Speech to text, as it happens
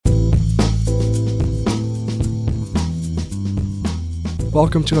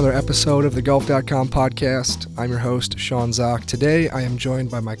Welcome to another episode of the Golf.com podcast. I'm your host, Sean Zock. Today, I am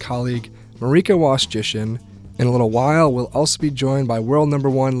joined by my colleague, Marika Washjishin. In a little while, we'll also be joined by world number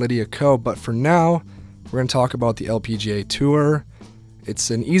one, Lydia Ko. But for now, we're going to talk about the LPGA Tour.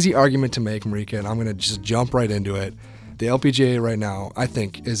 It's an easy argument to make, Marika, and I'm going to just jump right into it. The LPGA right now, I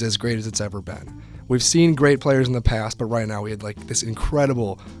think, is as great as it's ever been. We've seen great players in the past, but right now we had like this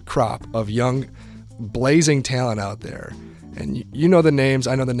incredible crop of young, blazing talent out there. And you know the names,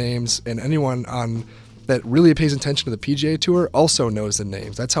 I know the names, and anyone on that really pays attention to the PGA Tour also knows the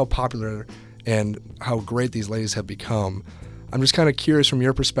names. That's how popular and how great these ladies have become. I'm just kind of curious from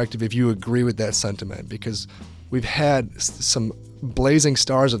your perspective if you agree with that sentiment, because we've had some blazing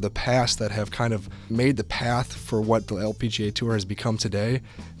stars of the past that have kind of made the path for what the LPGA Tour has become today.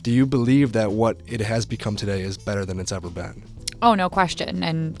 Do you believe that what it has become today is better than it's ever been? Oh, no question.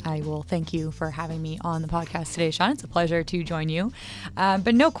 And I will thank you for having me on the podcast today, Sean. It's a pleasure to join you.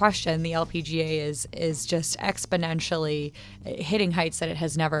 But no question, the LPGA is just exponentially hitting heights that it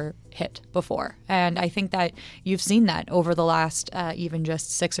has never hit before. And I think that you've seen that over the last even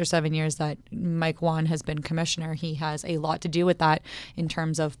just 6 or 7 years that Mike Whan has been commissioner. He has a lot to do with that in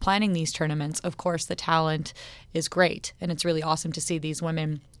terms of planning these tournaments. Of course, the talent is great. And it's really awesome to see these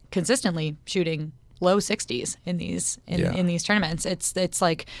women consistently shooting low 60s in these tournaments. It's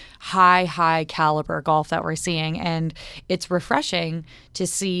like high caliber golf that we're seeing, and it's refreshing to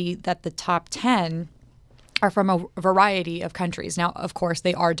see that the top 10 are from a variety of countries. Now, of course,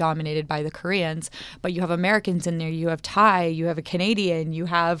 they are dominated by the Koreans, but you have Americans in there, you have Thai, you have a Canadian, you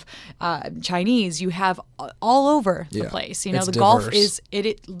have Chinese, you have all over the place. You know, the diverse. Golf is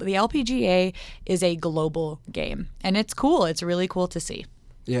the LPGA is a global game, and it's cool. It's really cool to see.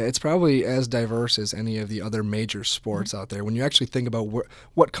 Yeah, it's probably as diverse as any of the other major sports out there. When you actually think about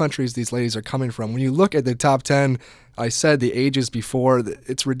what countries these ladies are coming from, when you look at the top 10, I said the ages before,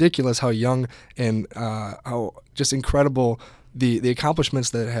 it's ridiculous how young and how just incredible the accomplishments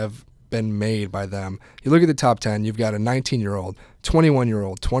that have been made by them. You look at the top 10, you've got a 19-year-old,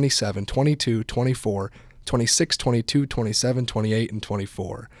 21-year-old, 27, 22, 24, 26, 22, 27, 28, and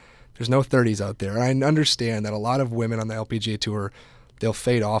 24. There's no 30s out there. I understand that a lot of women on the LPGA Tour, they'll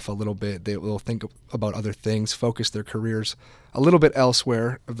fade off a little bit. They will think about other things, focus their careers a little bit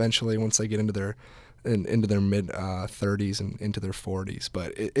elsewhere eventually once they get into their mid 30s and into their 40s.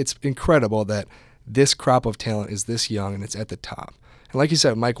 But it's incredible that this crop of talent is this young and it's at the top. And like you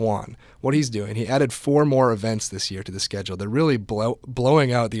said, Mike Whan, what he's doing, he added 4 more events this year to the schedule. They're really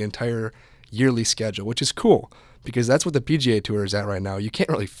blowing out the entire yearly schedule, which is cool, because that's what the PGA Tour is at right now. You can't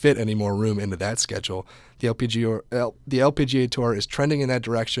really fit any more room into that schedule. The LPGA Tour is trending in that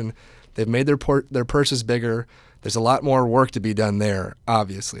direction. They've made their purses bigger. There's a lot more work to be done there,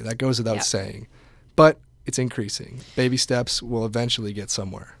 obviously. That goes without saying. But it's increasing. Baby steps will eventually get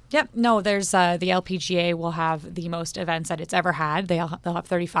somewhere. Yep. No, there's the LPGA will have the most events that it's ever had. They'll have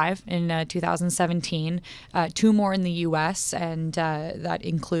 35 in 2017, 2 more in the U.S., and that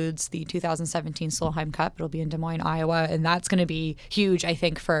includes the 2017 Solheim Cup. It'll be in Des Moines, Iowa, and that's going to be huge, I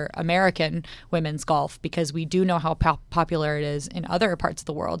think, for American women's golf, because we do know how popular it is in other parts of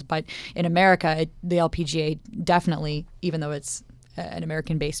the world. But in America, the LPGA definitely, even though it's an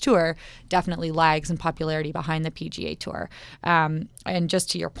American-based tour, definitely lags in popularity behind the PGA Tour. And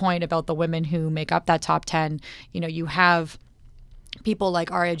just to your point about the women who make up that top 10, you know, you have people like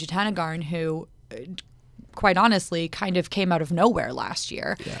Arya Jutanugarn who, quite honestly, kind of came out of nowhere last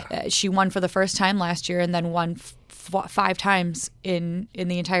year. Yeah. She won for the first time last year and then won 5 times in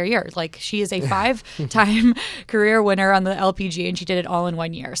the entire year. Like, she is a 5-time career winner on the LPGA, and she did it all in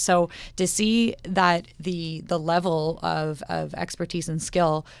 1 year. So to see that the level of expertise and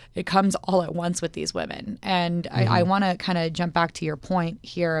skill, it comes all at once with these women. And I want to kind of jump back to your point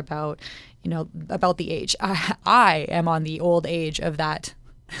here about the age. I am on the old age of that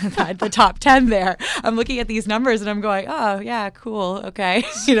the top 10 there. I'm looking at these numbers and I'm going, oh, yeah, cool. Okay.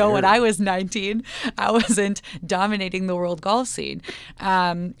 You know, when I was 19, I wasn't dominating the world golf scene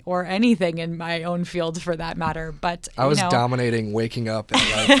or anything in my own field for that matter. But I was dominating waking up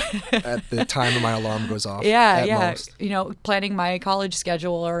at the time when my alarm goes off. Yeah. Most. You know, planning my college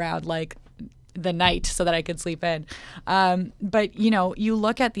schedule around like the night so that I could sleep in. But, you know, you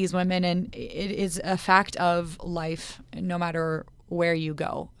look at these women and it is a fact of life, no matter where you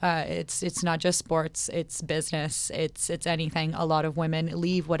go. It's not just sports, it's business, it's anything. A lot of women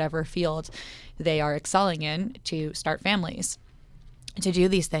leave whatever field they are excelling in to start families. to do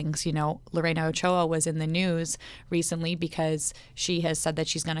these things. You know, Lorena Ochoa was in the news recently because she has said that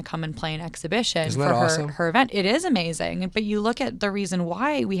she's going to come and play an exhibition Isn't for that awesome? her event. It is amazing. But you look at the reason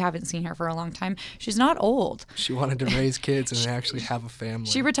why we haven't seen her for a long time. She's not old. She wanted to raise kids and actually have a family.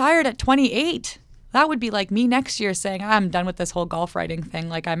 She retired at 28. That would be like me next year saying, I'm done with this whole golf writing thing.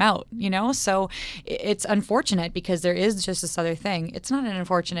 Like, I'm out, you know? So it's unfortunate because there is just this other thing. It's not an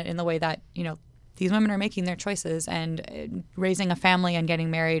unfortunate in the way that, you know, these women are making their choices, and raising a family and getting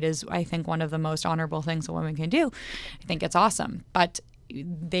married is, I think, one of the most honorable things a woman can do. I think it's awesome. But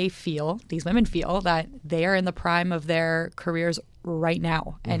these women feel that they are in the prime of their careers right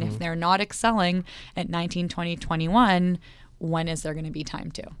now. And if they're not excelling at 19, 20, 21, when is there going to be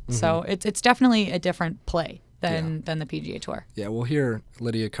time to? So it's definitely a different play than the PGA Tour. Yeah, we'll hear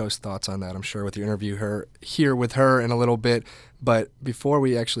Lydia Ko's thoughts on that, I'm sure, with your interview here with her in a little bit. But before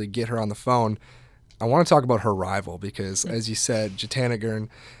we actually get her on the phone, I want to talk about her rival because, as you said, Jutanugarn,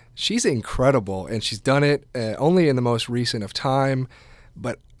 she's incredible, and she's done it only in the most recent of time.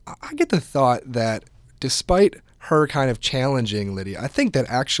 But I get the thought that despite her kind of challenging Lydia, I think that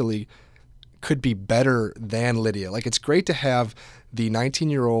actually could be better than Lydia. Like, it's great to have the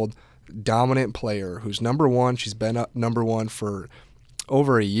 19-year-old dominant player who's number one. She's been up number one for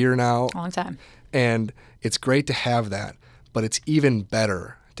over a year now. Long time. And it's great to have that, but it's even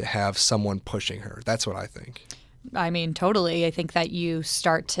better to have someone pushing her. That's what I think. I mean, totally. I think that you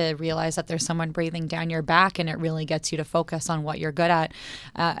start to realize that there's someone breathing down your back, and it really gets you to focus on what you're good at.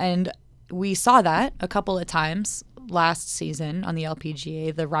 And we saw that a couple of times last season on the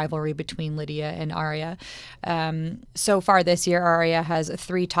LPGA, the rivalry between Lydia and Aria. So far this year, Aria has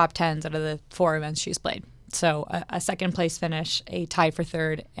 3 top 10s out of the 4 events she's played. So a second place finish, a tie for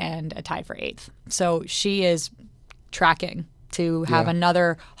third, and a tie for 8th. So she is tracking to have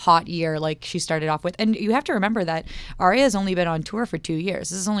another hot year like she started off with. And you have to remember that Aria has only been on tour for 2 years.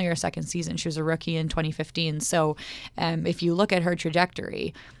 This is only her second season. She was a rookie in 2015. So if you look at her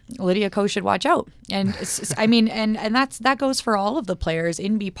trajectory, Lydia Ko should watch out. And I mean, and that goes for all of the players.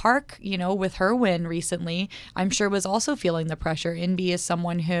 Inbee Park, you know, with her win recently, I'm sure was also feeling the pressure. Inbee is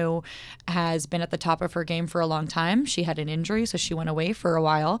someone who has been at the top of her game for a long time. She had an injury, so she went away for a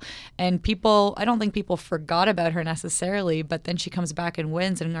while. And I don't think people forgot about her necessarily, but then she comes back and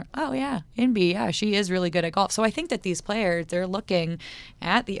wins, and they're, oh yeah, Inbee, yeah, she is really good at golf. So I think that these players, they're looking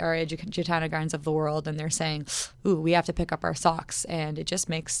at the Aria Jutanugarns of the world, and they're saying, ooh, we have to pick up our socks. And it just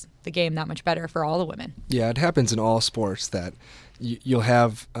makes the game that much better for all the women. Yeah, it happens in all sports that you'll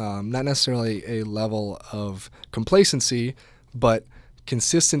have not necessarily a level of complacency, but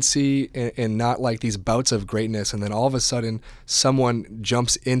consistency and not like these bouts of greatness, and then all of a sudden someone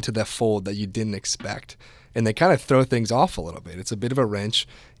jumps into the fold that you didn't expect, and they kind of throw things off a little bit. It's a bit of a wrench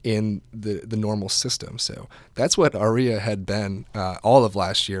in the normal system. So that's what Aria had been all of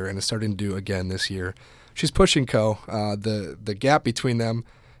last year and is starting to do again this year. She's pushing Ko. The gap between them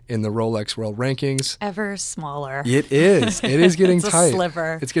in the Rolex World Rankings ever smaller. It is. It is getting it's tight. A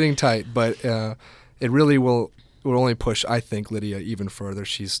sliver. It's getting tight, but it really will only push, I think, Lydia even further.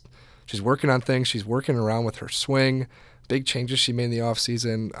 She's working on things. She's working around with her swing. Big changes she made in the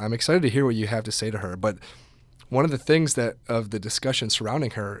offseason. I'm excited to hear what you have to say to her. But one of the things of the discussion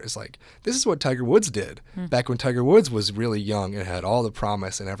surrounding her is like, this is what Tiger Woods did back when Tiger Woods was really young and had all the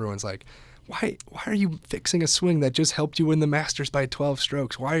promise, and everyone's like, why are you fixing a swing that just helped you win the Masters by 12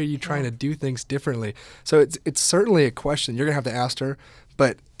 strokes? Why are you trying to do things differently? So it's certainly a question you're gonna have to ask her,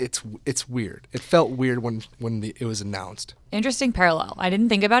 but it's weird. It felt weird when it was announced. Interesting parallel. I didn't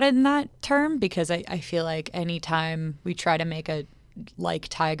think about it in that term because I feel like anytime we try to make a like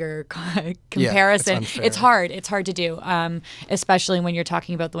Tiger comparison, it's hard. It's hard to do, especially when you're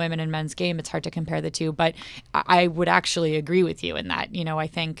talking about the women and men's game. It's hard to compare the two. But I would actually agree with you in that. You know, I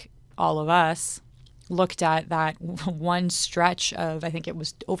think all of us looked at that one stretch of, I think it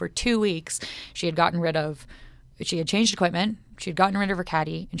was over 2 weeks. She had changed equipment, she had gotten rid of her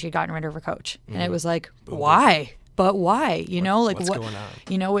caddy, and she had gotten rid of her coach. And it was like, why? But why? You know, like what's going on?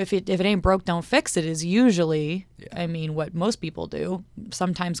 You know, if it ain't broke, don't fix it is usually, I mean, what most people do.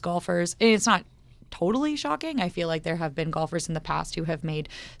 Sometimes golfers, and it's not totally shocking. I feel like there have been golfers in the past who have made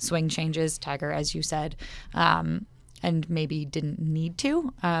swing changes, Tiger, as you said, and maybe didn't need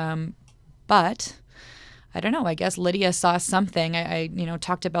to. But I don't know. I guess Lydia saw something. I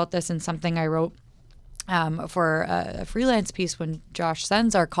talked about this in something I wrote for a freelance piece when Josh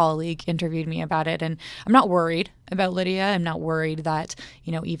Sens, our colleague, interviewed me about it. And I'm not worried about Lydia. I'm not worried that,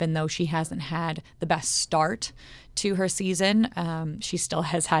 even though she hasn't had the best start to her season, she still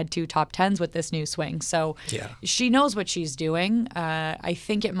has had 2 top 10s with this new swing. So she knows what she's doing. I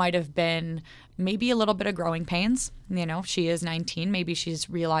think it might have been maybe a little bit of growing pains. She is 19. Maybe she's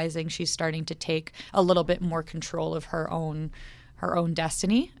realizing she's starting to take a little bit more control of her own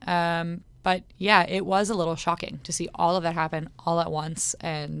destiny. But yeah, it was a little shocking to see all of that happen all at once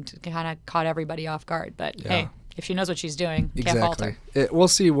and kind of caught everybody off guard. But hey, if she knows what she's doing, can't fault her. We'll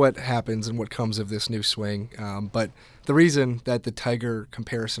see what happens and what comes of this new swing. But the reason that the Tiger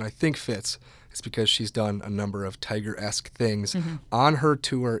comparison, I think, fits is because she's done a number of Tiger-esque things on her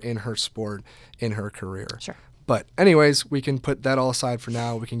tour, in her sport, in her career. Sure. But anyways, we can put that all aside for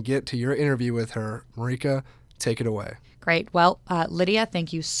now. We can get to your interview with her. Marika, take it away. Great. Well, Lydia,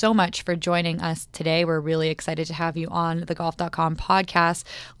 thank you so much for joining us today. We're really excited to have you on the Golf.com podcast.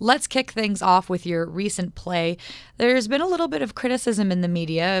 Let's kick things off with your recent play. There's been a little bit of criticism in the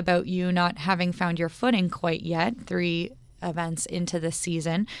media about you not having found your footing quite yet, 3 events into the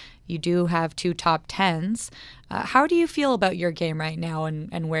season. You do have 2 top 10s. How do you feel about your game right now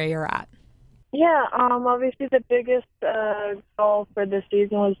and where you're at? Yeah, obviously the biggest goal for the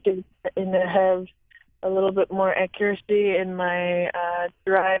season was to have a little bit more accuracy in my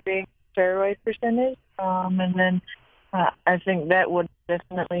driving fairway percentage. And then I think that would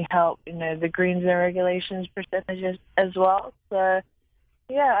definitely help, the greens and regulations percentages as well. So,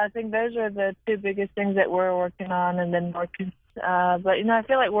 yeah, I think those are the 2 biggest things that we're working on and then working. But, I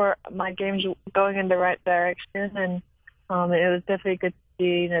feel like my game's going in the right direction. And it was definitely good to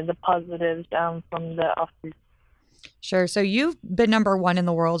see, the positives from the offseason. Sure. So you've been number 1 in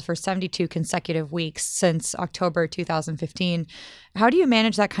the world for 72 consecutive weeks since October 2015. How do you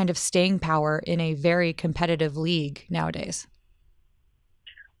manage that kind of staying power in a very competitive league nowadays?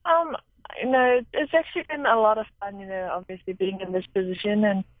 It's actually been a lot of fun, obviously being in this position.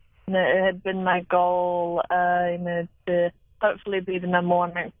 And, it had been my goal, to hopefully be the number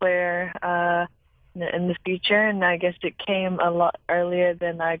 1 ranked player in the future. And I guess it came a lot earlier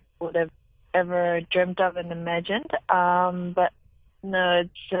than I would have ever dreamt of and imagined. But no,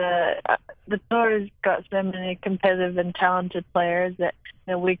 it's the tour has got so many competitive and talented players that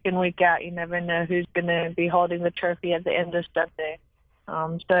week in, week out, you never know who's going to be holding the trophy at the end of Sunday.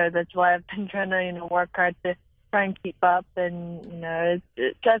 So that's why I've been trying to work hard to try and keep up. And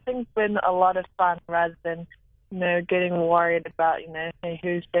it's I think been a lot of fun rather than getting worried about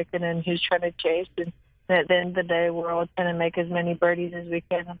who's second and who's trying to chase. And at the end of the day, we're all trying to make as many birdies as we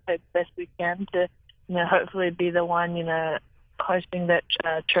can and play the best we can to, hopefully be the one, hosting that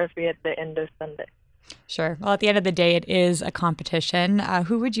trophy at the end of Sunday. Sure. Well, at the end of the day, it is a competition.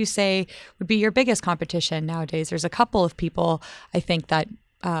 Who would you say would be your biggest competition nowadays? There's a couple of people I think that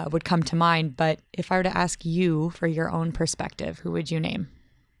would come to mind, but if I were to ask you for your own perspective, who would you name?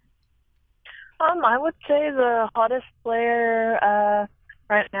 I would say the hottest player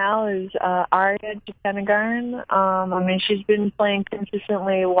right now is Arya Jutanugarn. She's been playing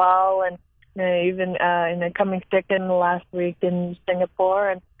consistently well, and even coming second last week in Singapore.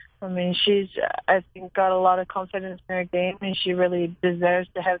 And she's I think got a lot of confidence in her game, and she really deserves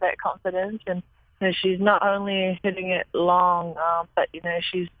to have that confidence. And she's not only hitting it long, but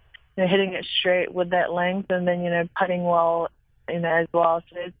she's hitting it straight with that length, and then putting well, as well.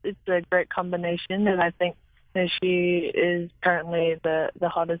 So it's a great combination, and I think she is currently the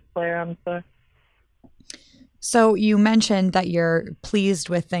hottest player on tour. So you mentioned that you're pleased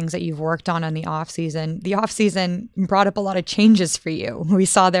with things that you've worked on in the off season. The off season brought up a lot of changes for you. We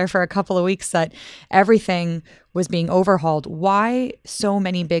saw there for a couple of weeks that everything was being overhauled. Why so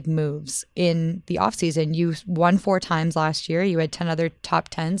many big moves in the off season? You won 4 times last year. You had 10 other top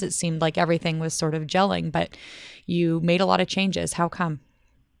 10s. It seemed like everything was sort of gelling, but you made a lot of changes. How come?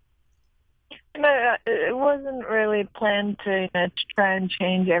 It wasn't really planned to try and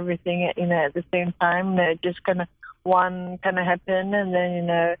change everything at the same time. It just one happened, and then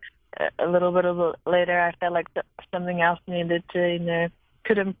a little bit later I felt like something else needed to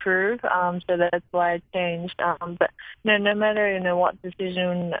could improve. So that's why I changed. But no matter what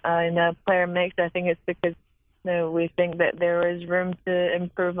decision a player makes, I think it's because we think that there is room to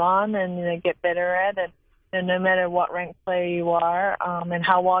improve on and get better at it. And no matter what ranked player you are and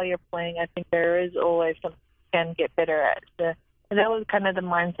how well you're playing, I think there is always something you can get better at. So that was kind of the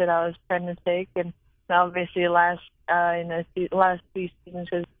mindset I was trying to take. And obviously, last few seasons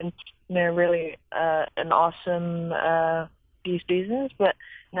has been really an awesome few seasons. But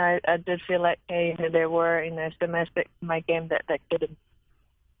I did feel like there were some aspects of my game that could improve.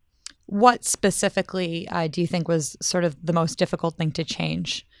 What specifically do you think was sort of the most difficult thing to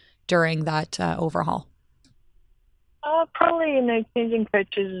change during that overhaul? Probably, changing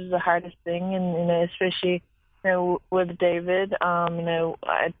coaches is the hardest thing, and especially, with David.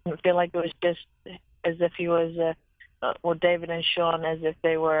 I didn't feel like it was just as if he was, David and Sean, as if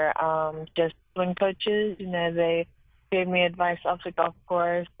they were just swing coaches. They gave me advice off the golf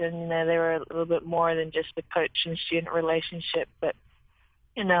course, and they were a little bit more than just a coach and student relationship. But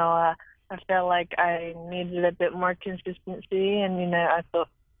I felt like I needed a bit more consistency, and I thought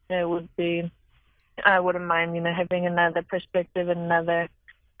it would be. I wouldn't mind, having another perspective, another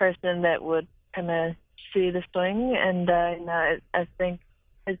person that would kind of see the swing. And, I think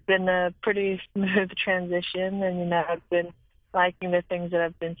it's been a pretty smooth transition. And, I've been liking the things that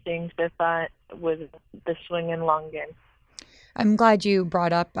I've been seeing so far with the swing and long game. I'm glad you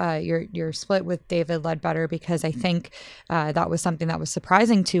brought up your split with David Ledbetter, because I think that was something that was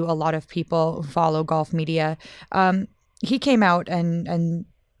surprising to a lot of people who follow golf media. He came out and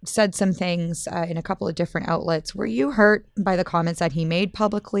said some things in a couple of different outlets. Were you hurt by the comments that he made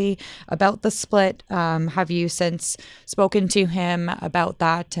publicly about the split? Have you since spoken to him about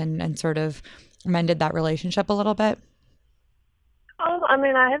that and sort of mended that relationship a little bit?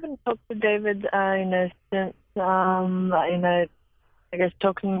 I haven't talked to David, since, I guess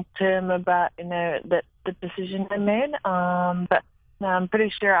talking to him about, the decision I made. But no, I'm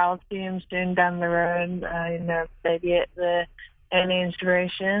pretty sure I'll see him soon down the road, maybe at the any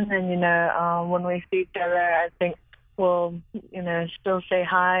inspiration. And, when we see each other, I think we'll, still say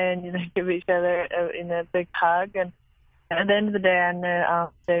hi and, give each other a big hug. And at the end of the day, I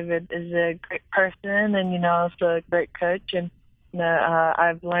know David is a great person and, also a great coach. And,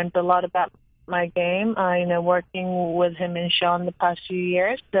 I've learned a lot about my game, working with him and Sean the past few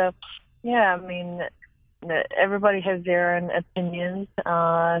years. So, yeah, everybody has their own opinions.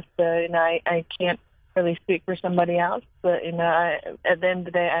 I can't really speak for somebody else, but at the end of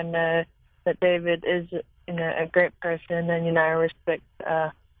the day, I know that David is a great person, and I respect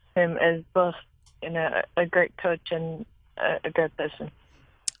him as both a great coach and a good person.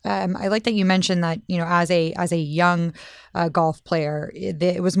 I like that you mentioned that as a young golf player,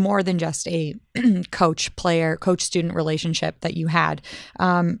 it was more than just a coach student relationship that you had.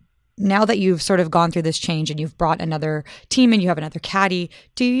 Now that you've sort of gone through this change and you've brought another team and you have another caddy,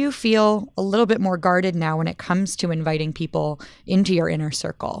 do you feel a little bit more guarded now when it comes to inviting people into your inner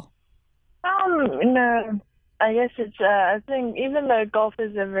circle? I guess it's, I think even though golf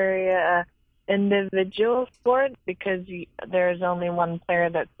is a very individual sport, because there's only one player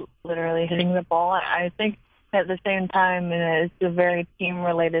that's literally hitting the ball, I think at the same time it's a very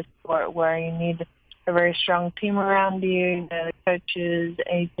team-related sport where you need a very strong team around you, coaches,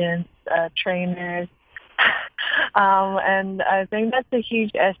 agents, trainers. And I think that's a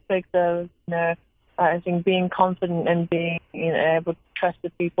huge aspect of, I think being confident and being, able to trust the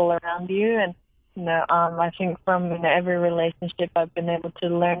people around you. And, I think from every relationship I've been able to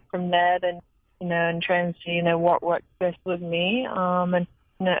learn from that and, and try and see, what works best with me.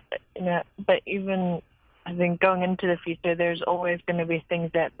 But even I think going into the future, there's always going to be things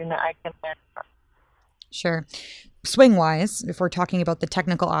that, I can learn from. Sure. Swing wise, if we're talking about the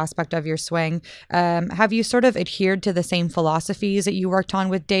technical aspect of your swing, have you sort of adhered to the same philosophies that you worked on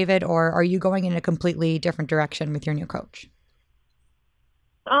with David, or are you going in a completely different direction with your new coach?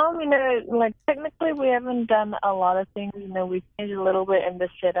 Technically we haven't done a lot of things. We changed a little bit in the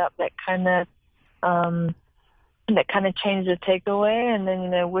setup that kind of changed the takeaway, and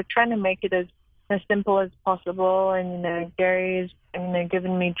then we're trying to make it as simple as possible. And Gary's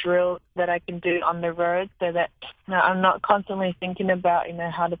given me drills that I can do on the road, so that I'm not constantly thinking about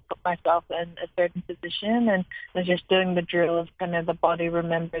how to put myself in a certain position, and just doing the drills, kind of the body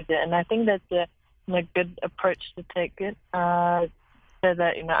remembers it. And I think that's a good approach to take it, so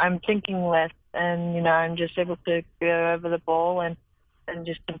that I'm thinking less, and I'm just able to go over the ball and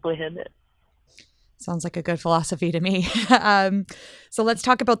just simply hit it. Sounds like a good philosophy to me. So let's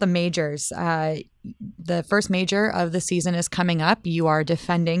talk about the majors. The first major of the season is coming up. You are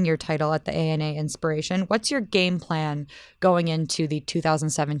defending your title at the ANA Inspiration. What's your game plan going into the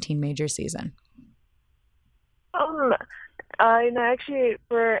 2017 major season? Actually,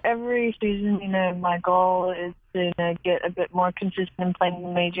 for every season, my goal is to get a bit more consistent playing the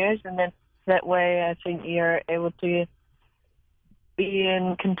majors, and then that way I think you're able to be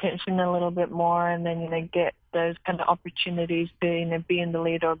in contention a little bit more, and then get those kind of opportunities to be in the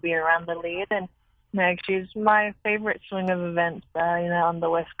lead or be around the lead. And actually, it's my favorite swing of events. On the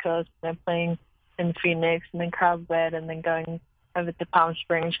West Coast, playing in Phoenix and then Carlsbad, and then going over to Palm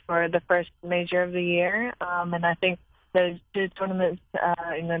Springs for the first major of the year. And I think those two tournaments,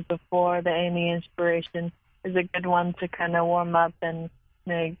 before the Amy Inspiration is a good one to kind of warm up and,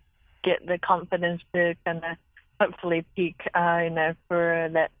 get the confidence to kind of hopefully peak, for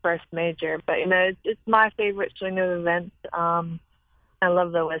that first major. But, it's my favorite swinger event. I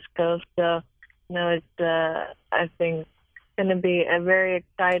love the West Coast, so, it's, I think, going to be a very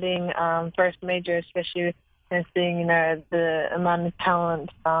exciting first major, especially seeing, the amount of talent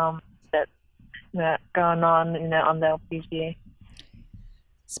that's going on, on the LPGA.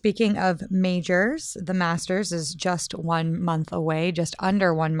 Speaking of majors, the Masters is just 1 month away, just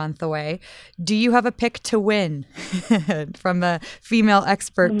under 1 month away. Do you have a pick to win from a female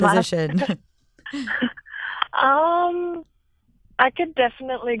expert position? I could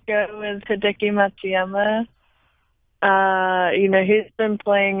definitely go with Hideki Matsuyama. He's been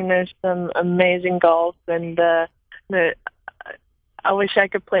playing, some amazing golf, and I wish I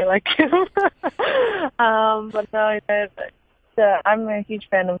could play like him. But no, I'm a huge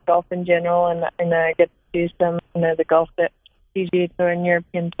fan of golf in general, and I get to do some, the golf at PGA Tour and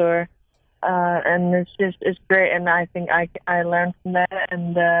European Tour, and it's great, and I think I learned from that,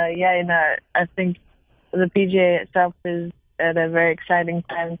 and I think the PGA itself is at a very exciting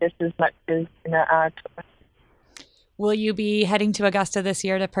time, just as much as our tour. Will you be heading to Augusta this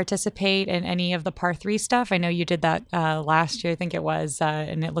year to participate in any of the par 3 stuff? I know you did that last year, I think it was,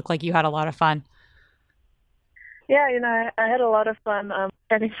 and it looked like you had a lot of fun. Yeah, I had a lot of fun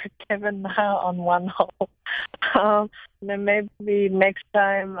caddying for Kevin on one hole. Maybe next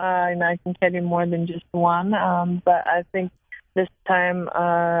time, I can caddy more than just one. But I think this time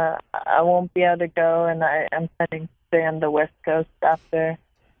I won't be able to go, and I'm planning to stay on the West Coast after.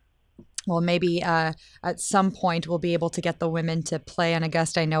 Well, maybe at some point we'll be able to get the women to play on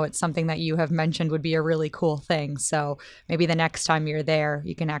Augusta. I know it's something that you have mentioned would be a really cool thing. So maybe the next time you're there,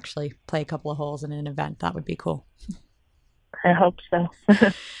 you can actually play a couple of holes in an event. That would be cool. I hope so.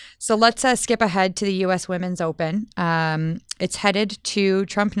 So let's skip ahead to the U.S. Women's Open. It's headed to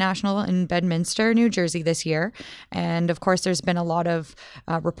Trump National in Bedminster, New Jersey this year. And of course, there's been a lot of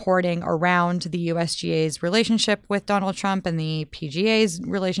reporting around the USGA's relationship with Donald Trump and the PGA's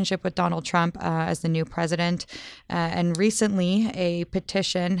relationship with Donald Trump as the new president. And recently, a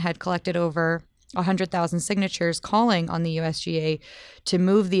petition had collected over 100,000 signatures calling on the USGA to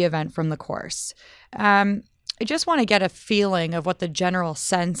move the event from the course. I just want to get a feeling of what the general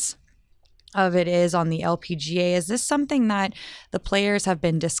sense of it is on the LPGA. Is this something that the players have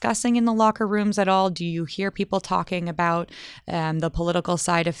been discussing in the locker rooms at all? Do you hear people talking about the political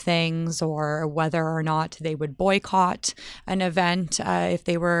side of things, or whether or not they would boycott an event if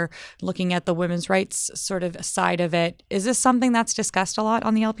they were looking at the women's rights sort of side of it? Is this something that's discussed a lot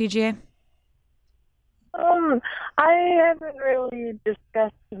on the LPGA? I haven't really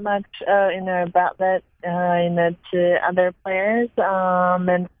discussed much, about that, to other players.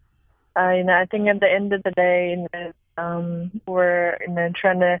 And I think at the end of the day, we're,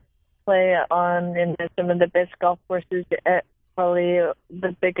 trying to play on, some of the best golf courses at probably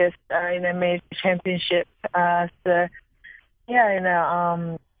the biggest, major championship. So,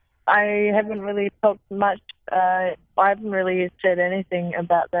 yeah, I haven't really talked much. I haven't really said anything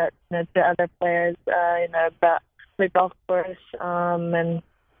about that, to other players, about the golf course, and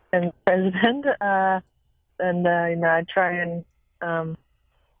president. I try and,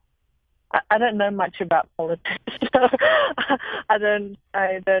 I don't know much about politics, so I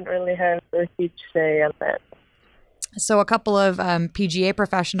don't really have a huge say on that. So a couple of PGA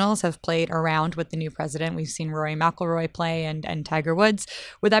professionals have played around with the new president. We've seen Rory McIlroy play and Tiger Woods.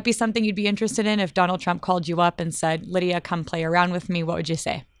 Would that be something you'd be interested in if Donald Trump called you up and said, Lydia, come play around with me? What would you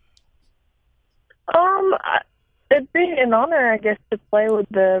say? It'd be an honor, I guess, to play with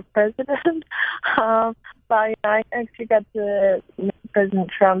the president. But I actually got to meet President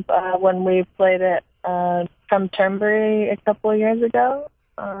Trump when we played at Trump Turnberry a couple of years ago.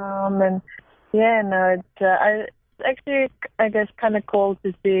 It's actually, I guess, kind of cool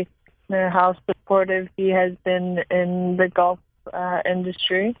to see how supportive he has been in the golf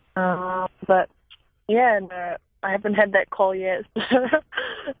industry. But I haven't had that call yet, so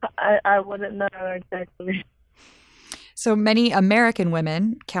I wouldn't know exactly. So many American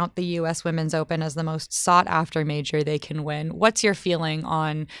women count the U.S. Women's Open as the most sought-after major they can win. What's your feeling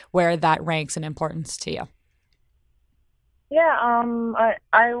on where that ranks in importance to you? Yeah,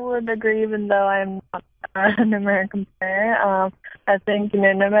 I would agree, even though I'm not an American player. I think,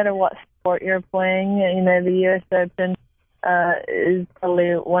 no matter what sport you're playing, the U.S. Open is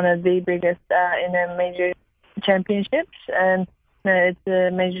probably one of the biggest, major championships. And, it's a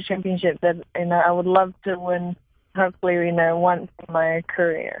major championship that, I would love to win, hopefully, once in my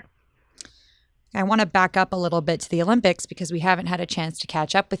career. I want to back up a little bit to the Olympics because we haven't had a chance to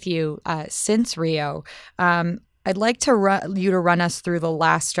catch up with you since Rio. I'd like you to run us through the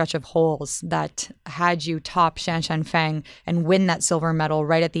last stretch of holes that had you top Shan Shanfeng and win that silver medal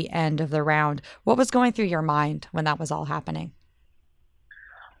right at the end of the round. What was going through your mind when that was all happening?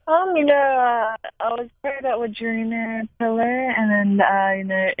 I was paired up with Jarina Pillar and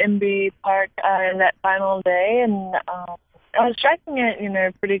then, MB Park in that final day, and I was striking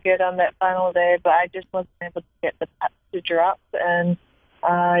it, pretty good on that final day, but I just wasn't able to get the putt to drop, and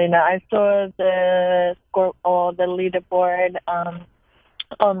I saw the score or the leaderboard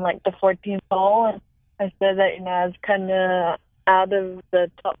on like the 14th hole, and I said that I was kind of out of the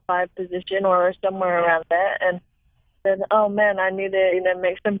top 5 position or somewhere around that, and then oh man, I need to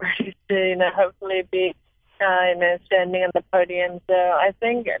make some birdies to hopefully be standing on the podium. So I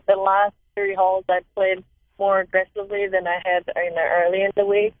think the last 3 holes I played more aggressively than I had early in the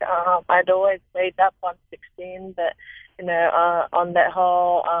week. I'd always played up on 16, but on that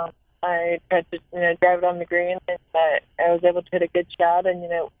hole, I tried to drive it on the green, and I was able to hit a good shot and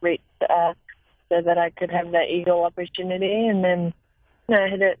reach so that I could have that eagle opportunity. And then I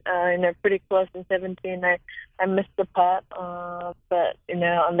hit it pretty close in 17. I missed the putt, but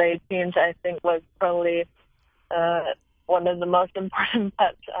on the 18th, I think was probably one of the most important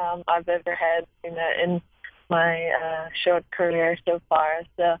putts I've ever had in my short career so far.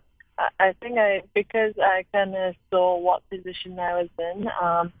 So I think because I kind of saw what position I was in,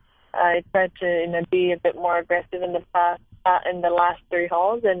 I tried to be a bit more aggressive in the last 3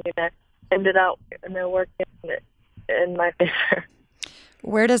 holes, and ended up working in my favor.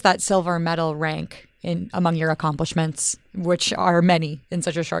 Where does that silver medal rank among your accomplishments, which are many in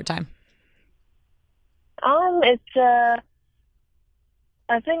such a short time? It's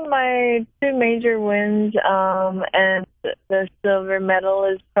I think my 2 major wins and the silver medal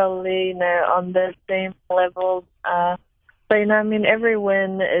is probably on the same level. But every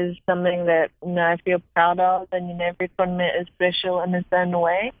win is something that I feel proud of, and every tournament is special in its own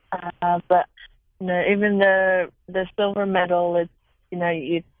way. But even the silver medal, it's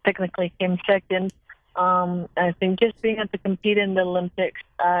you technically came second. I think just being able to compete in the Olympics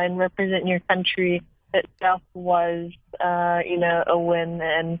and represent your country itself was, a win.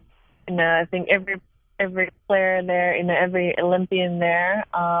 And, I think every player there, every Olympian there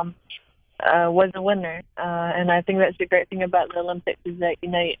was a winner. And I think that's the great thing about the Olympics is that,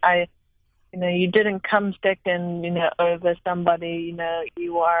 you didn't come second, over somebody.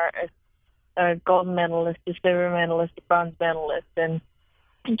 You are a gold medalist, a silver medalist, a bronze medalist, and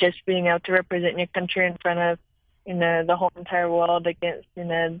just being able to represent your country in front of the whole entire world against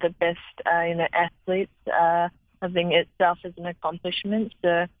the best athletes, I think itself is an accomplishment.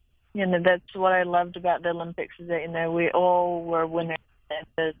 So that's what I loved about the Olympics is that we all were winners at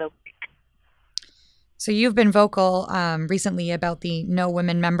the end of the week. So you've been vocal recently about the no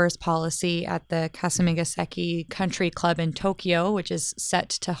women members policy at the Kasumigaseki Country Club in Tokyo, which is set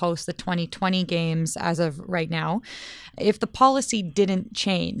to host the 2020 games as of right now. If the policy didn't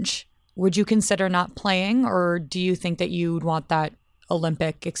change, would you consider not playing, or do you think that you would want that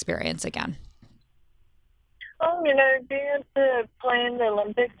Olympic experience again? Being able to play in the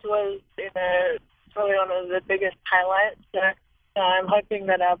Olympics was, probably one of the biggest highlights. I'm hoping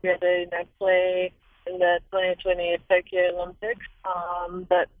that I'll be able to play in the 2020 Tokyo Olympics.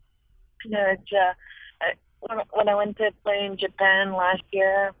 But when I went to play in Japan last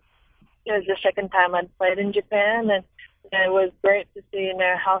year, it was the second time I'd played in Japan, and it was great to see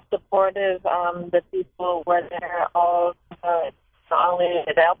how supportive the people were there. All not only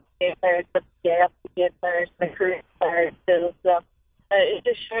the LPGA players, but the LPGA players, the Korean players too. So it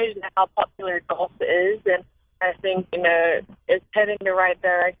just shows how popular golf is, and I think it's heading the right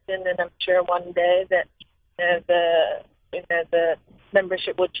direction, and I'm sure one day that the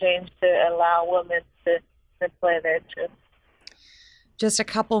membership will change to allow women to play there too. Just a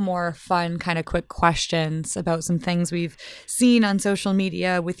couple more fun, kind of quick questions about some things we've seen on social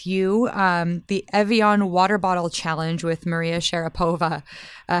media with you. The Evian water bottle challenge with Maria Sharapova.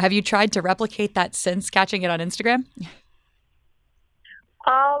 Have you tried to replicate that since catching it on Instagram?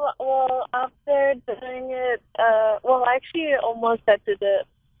 Well, after doing it, I actually almost had to do it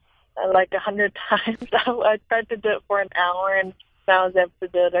like 100 times. I tried to do it for an hour, and I was able to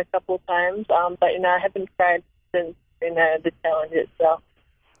do it a couple times. But I haven't tried since the challenge itself.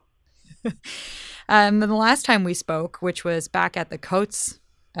 The last time we spoke, which was back at the Coates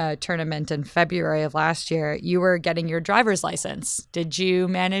tournament in February of last year, you were getting your driver's license. Did you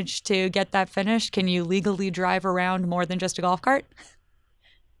manage to get that finished? Can you legally drive around more than just a golf cart?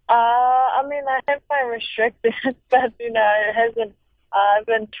 I have my restrictions, but it hasn't I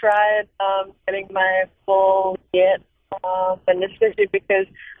haven't tried getting my full yet, and especially because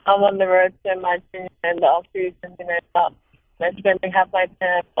I'm on the road so much in the off season, not spending half my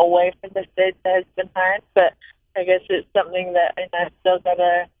time away from the States has been hard. But I guess it's something that I still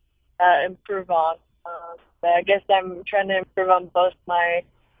gotta improve on. But I guess I'm trying to improve on both my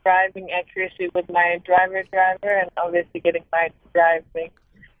driving accuracy with my driver, and obviously getting my driving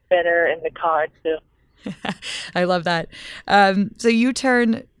better in the car too. I love that. So you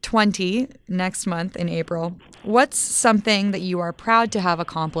turn 20 next month in April. What's something that you are proud to have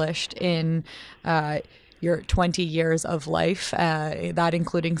accomplished in your 20 years of life, that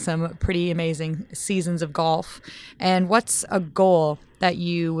including some pretty amazing seasons of golf? And what's a goal that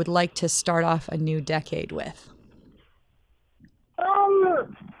you would like to start off a new decade with? I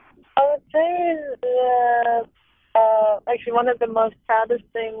would say actually one of the most proudest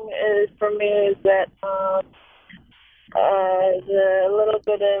things is for me is that the little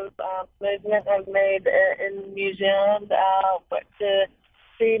bit of movement I've made in New Zealand, but to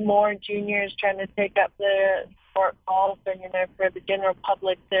see more juniors trying to take up the sport golf, and for the general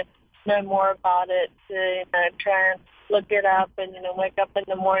public to know more about it, to try and look it up, and wake up in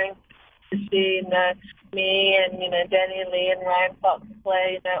the morning to see me and Danny Lee and Ryan Fox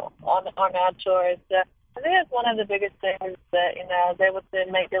play on our tours. I think that's one of the biggest things that I was able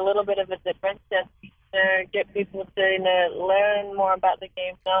to make a little bit of a difference and get people to learn more about the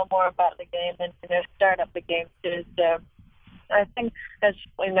game, know more about the game, and start up the game too. So I think that's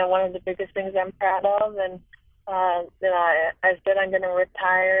one of the biggest things I'm proud of. And I said I'm going to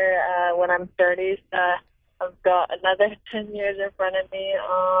retire when I'm 30. So I've got another 10 years in front of me.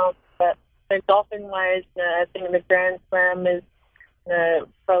 But golfing wise, I think the Grand Slam is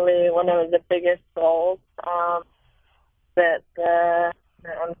probably one of the biggest goals that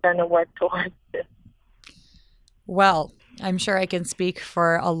I'm trying to work towards. Well, I'm sure I can speak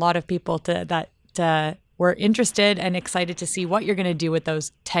for a lot of people that we're interested and excited to see what you're going to do with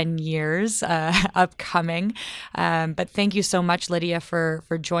those 10 years upcoming. But thank you so much, Lydia, for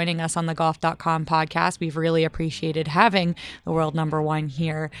joining us on the Golf.com podcast. We've really appreciated having the world number one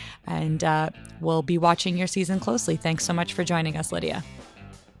here, and we'll be watching your season closely. Thanks so much for joining us, Lydia.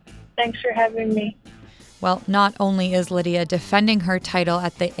 Thanks for having me. Well, not only is Lydia defending her title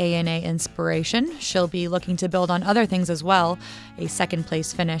at the ANA Inspiration, she'll be looking to build on other things as well. A second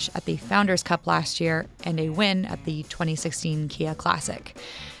place finish at the Founders Cup last year and a win at the 2016 Kia Classic.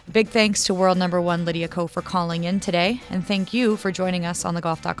 Big thanks to world number one Lydia Ko for calling in today, and thank you for joining us on the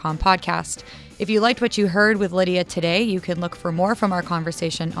Golf.com podcast. If you liked what you heard with Lydia today, you can look for more from our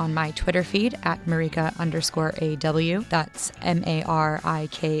conversation on my Twitter feed at Marika_AW. That's MARIKA_AW.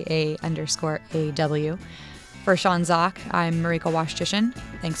 For Sean Zock, I'm Marika Washtishan.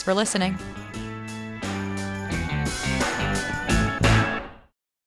 Thanks for listening.